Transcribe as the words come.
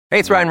Hey,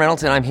 it's Ryan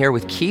Reynolds, and I'm here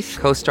with Keith,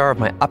 co-star of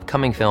my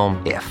upcoming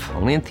film, If,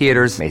 only in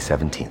theaters May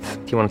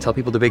 17th. Do you want to tell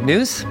people the big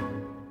news?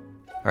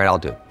 All right, I'll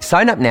do it.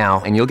 Sign up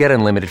now and you'll get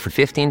unlimited for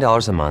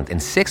 $15 a month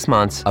and 6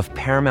 months of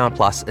Paramount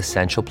Plus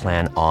Essential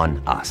Plan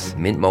on us.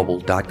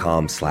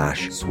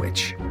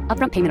 MintMobile.com/switch.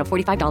 Upfront payment of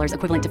 $45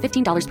 equivalent to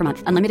 $15 per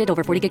month. Unlimited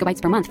over 40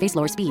 gigabytes per month. Face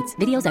lower speeds.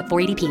 Videos at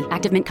 480p.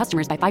 Active Mint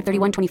customers by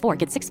 531.24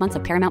 get 6 months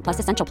of Paramount Plus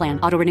Essential Plan.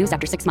 Auto renews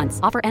after 6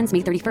 months. Offer ends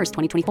May 31st,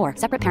 2024.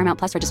 Separate Paramount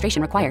Plus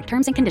registration required.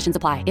 Terms and conditions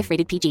apply if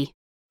rated PG.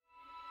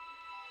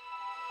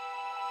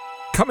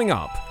 Coming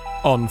up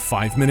on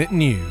 5 Minute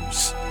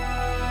News.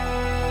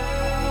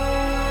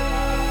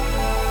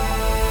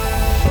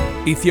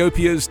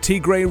 Ethiopia's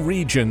Tigray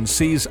region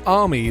sees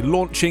army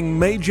launching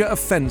major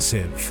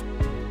offensive.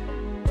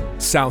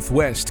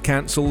 Southwest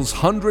cancels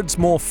hundreds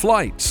more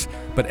flights,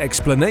 but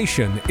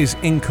explanation is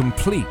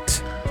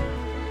incomplete.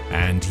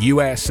 And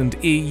US and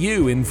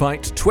EU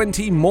invite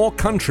 20 more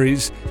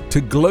countries to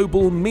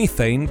global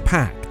methane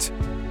pact.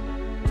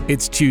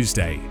 It's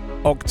Tuesday,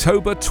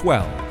 October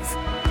 12.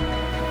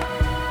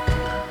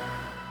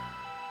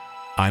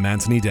 I'm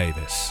Anthony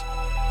Davis.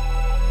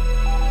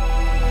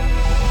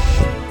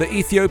 The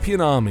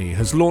Ethiopian army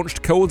has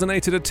launched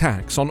coordinated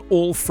attacks on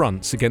all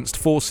fronts against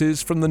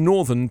forces from the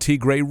northern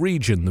Tigray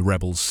region, the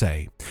rebels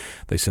say.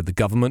 They said the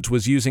government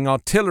was using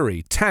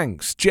artillery,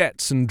 tanks,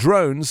 jets and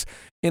drones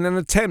in an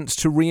attempt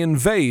to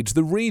reinvade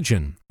the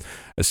region.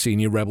 A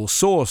senior rebel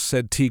source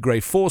said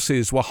Tigray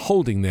forces were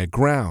holding their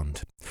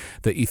ground.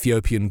 The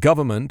Ethiopian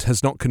government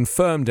has not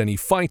confirmed any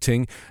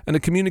fighting, and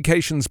a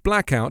communications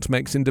blackout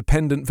makes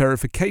independent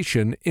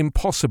verification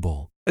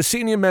impossible. A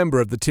senior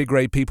member of the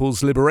Tigray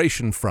People's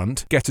Liberation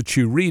Front,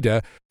 Getachew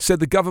Reda,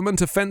 said the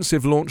government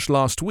offensive launched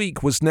last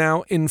week was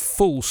now in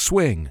full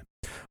swing.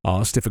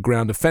 Asked if a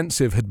ground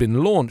offensive had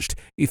been launched,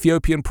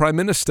 Ethiopian Prime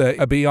Minister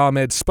Abiy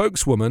Ahmed's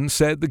spokeswoman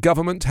said the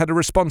government had a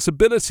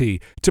responsibility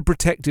to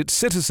protect its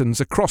citizens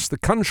across the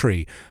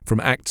country from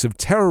acts of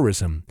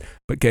terrorism,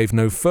 but gave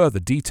no further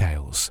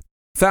details.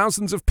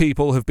 Thousands of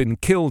people have been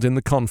killed in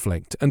the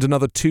conflict, and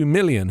another 2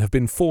 million have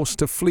been forced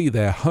to flee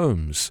their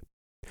homes.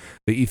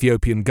 The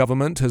Ethiopian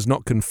government has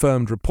not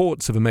confirmed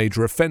reports of a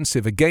major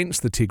offensive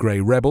against the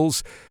Tigray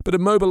rebels, but a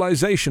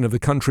mobilization of the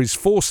country's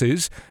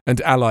forces and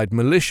allied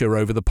militia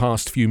over the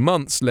past few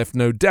months left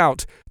no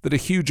doubt that a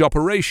huge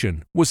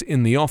operation was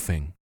in the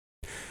offing.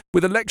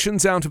 With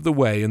elections out of the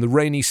way and the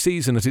rainy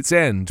season at its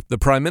end, the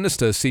Prime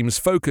Minister seems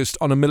focused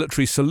on a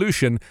military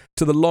solution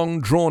to the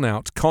long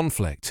drawn-out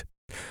conflict.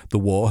 The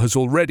war has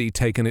already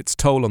taken its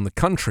toll on the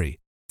country.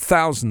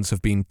 Thousands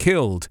have been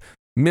killed,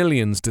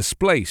 millions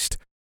displaced,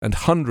 and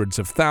hundreds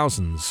of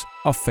thousands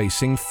are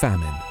facing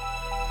famine.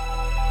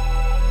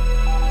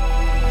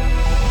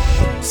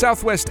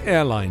 Southwest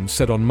Airlines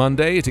said on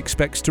Monday it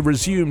expects to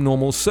resume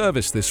normal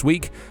service this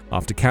week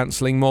after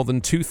cancelling more than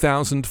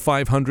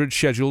 2,500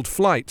 scheduled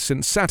flights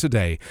since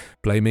Saturday,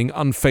 blaming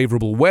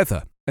unfavourable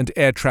weather and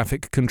air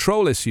traffic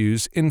control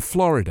issues in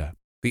Florida.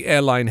 The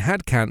airline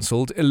had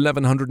cancelled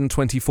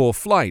 1,124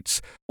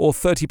 flights, or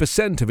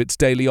 30% of its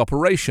daily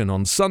operation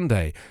on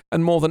Sunday,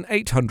 and more than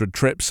 800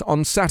 trips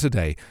on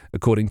Saturday,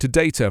 according to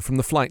data from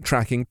the flight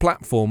tracking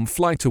platform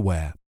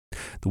FlightAware.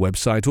 The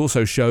website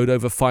also showed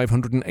over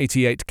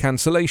 588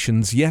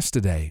 cancellations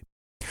yesterday.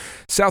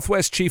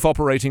 Southwest Chief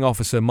Operating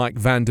Officer Mike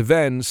Van de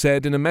Ven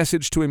said in a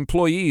message to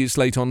employees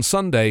late on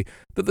Sunday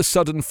that the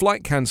sudden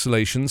flight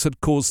cancellations had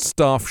caused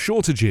staff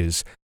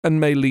shortages and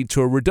may lead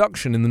to a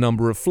reduction in the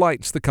number of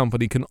flights the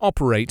company can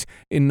operate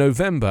in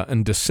November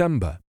and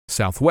December.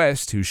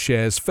 Southwest, whose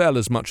shares fell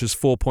as much as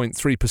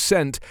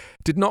 4.3%,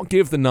 did not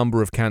give the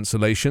number of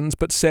cancellations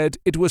but said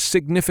it was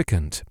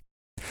significant.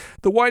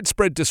 The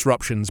widespread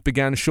disruptions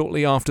began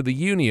shortly after the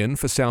union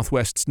for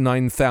Southwest's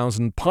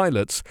 9,000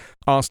 pilots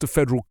asked a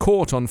federal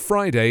court on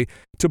Friday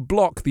to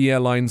block the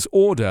airline's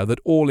order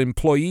that all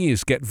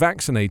employees get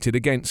vaccinated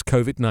against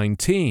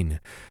COVID-19.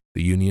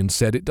 The union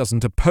said it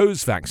doesn't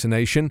oppose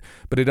vaccination,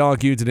 but it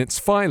argued in its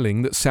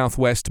filing that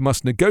Southwest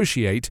must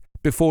negotiate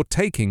before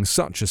taking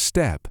such a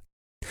step.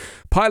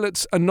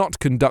 Pilots are not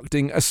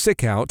conducting a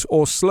sick-out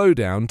or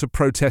slowdown to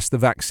protest the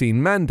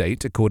vaccine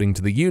mandate, according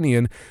to the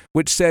union,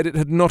 which said it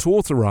had not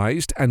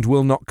authorized and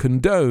will not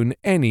condone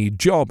any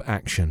job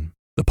action.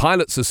 The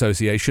Pilots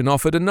Association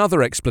offered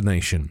another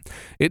explanation.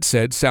 It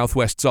said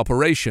Southwest's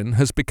operation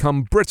has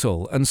become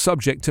brittle and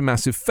subject to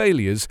massive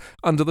failures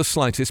under the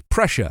slightest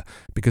pressure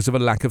because of a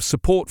lack of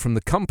support from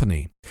the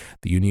company.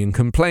 The union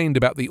complained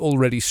about the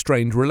already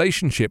strained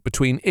relationship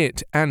between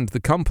it and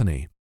the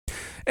company.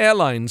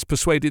 Airlines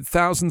persuaded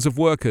thousands of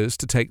workers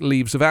to take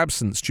leaves of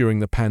absence during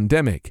the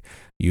pandemic.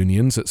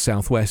 Unions at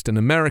Southwest and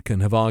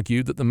American have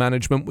argued that the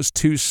management was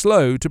too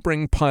slow to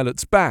bring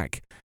pilots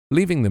back,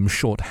 leaving them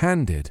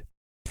short-handed.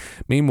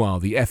 Meanwhile,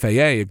 the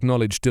FAA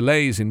acknowledged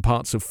delays in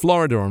parts of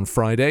Florida on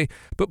Friday,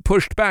 but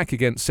pushed back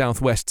against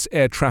Southwest's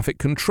air traffic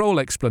control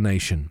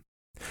explanation.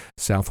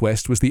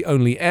 Southwest was the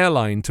only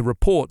airline to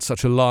report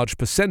such a large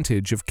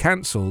percentage of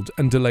cancelled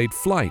and delayed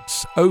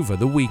flights over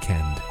the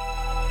weekend.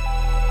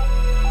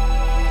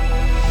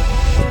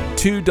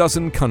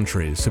 24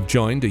 countries have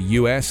joined a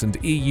US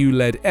and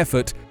EU-led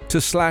effort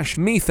to slash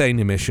methane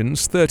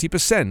emissions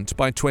 30%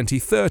 by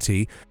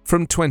 2030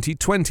 from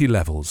 2020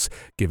 levels,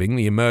 giving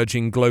the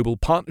emerging global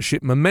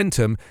partnership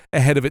momentum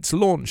ahead of its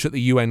launch at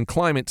the UN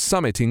Climate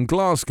Summit in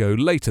Glasgow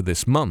later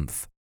this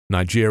month.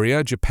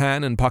 Nigeria,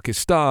 Japan and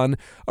Pakistan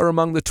are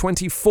among the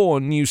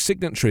 24 new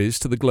signatories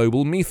to the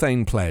Global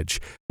Methane Pledge,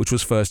 which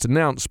was first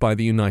announced by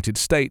the United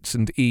States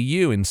and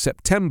EU in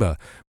September,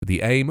 with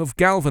the aim of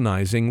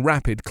galvanising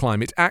rapid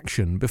climate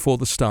action before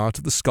the start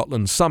of the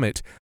Scotland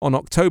Summit on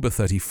October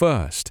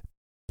 31st.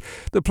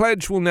 The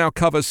pledge will now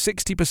cover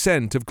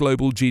 60% of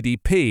global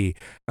GDP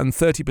and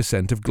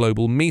 30% of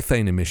global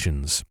methane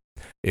emissions.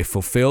 If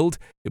fulfilled,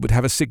 it would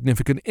have a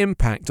significant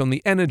impact on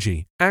the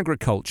energy,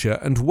 agriculture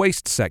and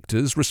waste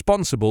sectors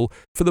responsible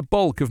for the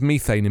bulk of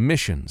methane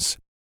emissions.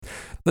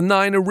 The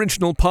 9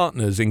 original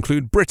partners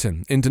include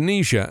Britain,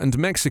 Indonesia and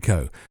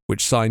Mexico,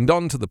 which signed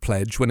on to the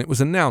pledge when it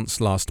was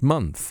announced last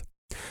month.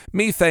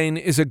 Methane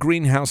is a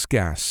greenhouse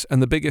gas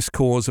and the biggest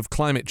cause of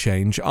climate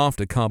change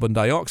after carbon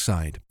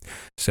dioxide.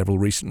 Several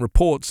recent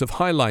reports have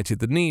highlighted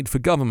the need for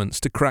governments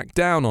to crack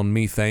down on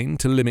methane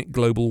to limit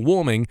global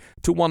warming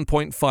to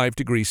 1.5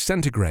 degrees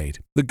centigrade,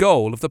 the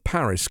goal of the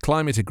Paris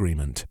Climate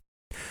Agreement.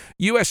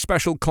 US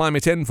Special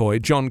Climate Envoy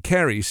John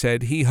Kerry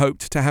said he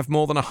hoped to have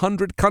more than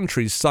 100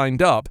 countries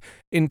signed up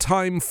in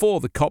time for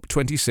the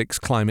COP26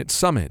 climate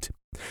summit.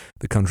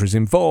 The countries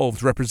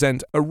involved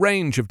represent a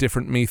range of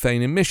different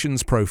methane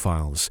emissions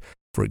profiles.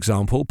 For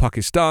example,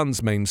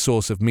 Pakistan's main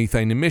source of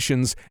methane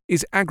emissions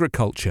is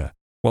agriculture,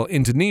 while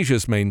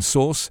Indonesia's main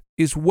source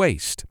is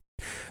waste.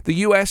 The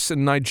US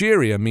and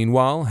Nigeria,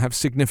 meanwhile, have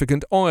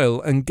significant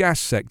oil and gas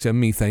sector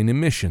methane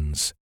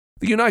emissions.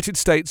 The United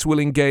States will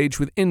engage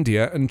with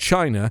India and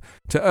China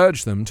to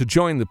urge them to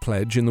join the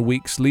pledge in the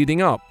weeks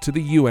leading up to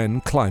the UN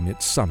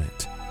Climate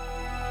Summit.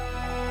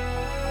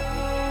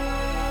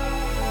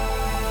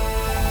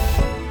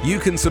 You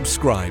can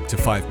subscribe to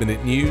 5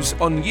 Minute News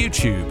on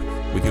YouTube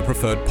with your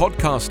preferred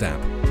podcast app.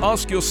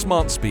 Ask your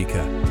smart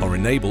speaker or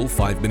enable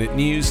 5 Minute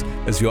News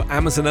as your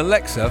Amazon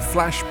Alexa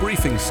flash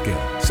briefing skill.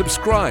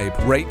 Subscribe,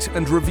 rate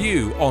and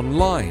review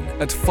online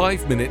at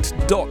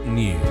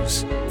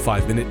 5minute.news.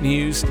 5 Minute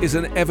News is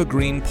an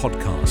evergreen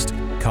podcast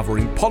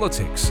covering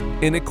politics,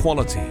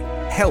 inequality,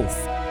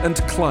 health and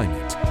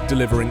climate,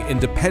 delivering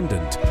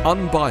independent,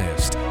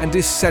 unbiased and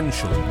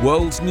essential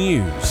world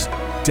news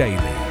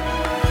daily.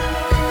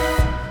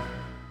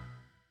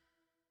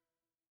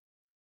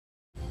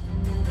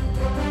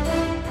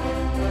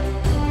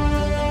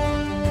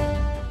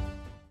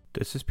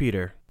 This is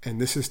Peter. And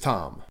this is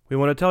Tom. We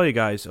want to tell you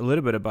guys a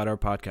little bit about our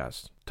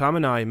podcast. Tom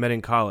and I met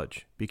in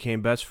college,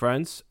 became best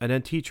friends, and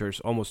then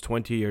teachers almost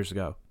 20 years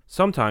ago.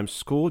 Sometimes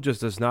school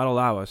just does not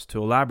allow us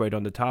to elaborate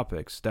on the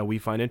topics that we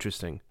find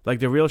interesting,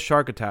 like the real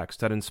shark attacks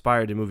that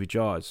inspired the movie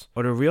Jaws,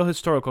 or the real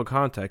historical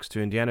context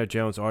to Indiana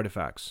Jones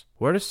artifacts.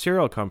 Where does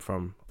cereal come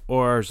from?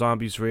 Or are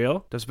zombies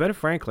real? Does Ben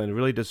Franklin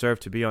really deserve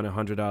to be on a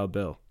 $100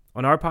 bill?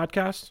 On our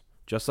podcast,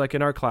 just like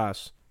in our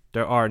class,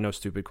 there are no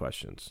stupid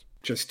questions.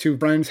 Just two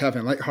friends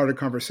having a lighthearted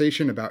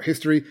conversation about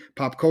history,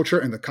 pop culture,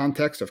 and the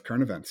context of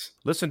current events.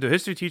 Listen to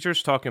History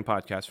Teachers Talking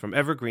Podcast from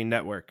Evergreen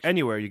Network,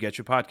 anywhere you get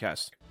your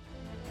podcasts.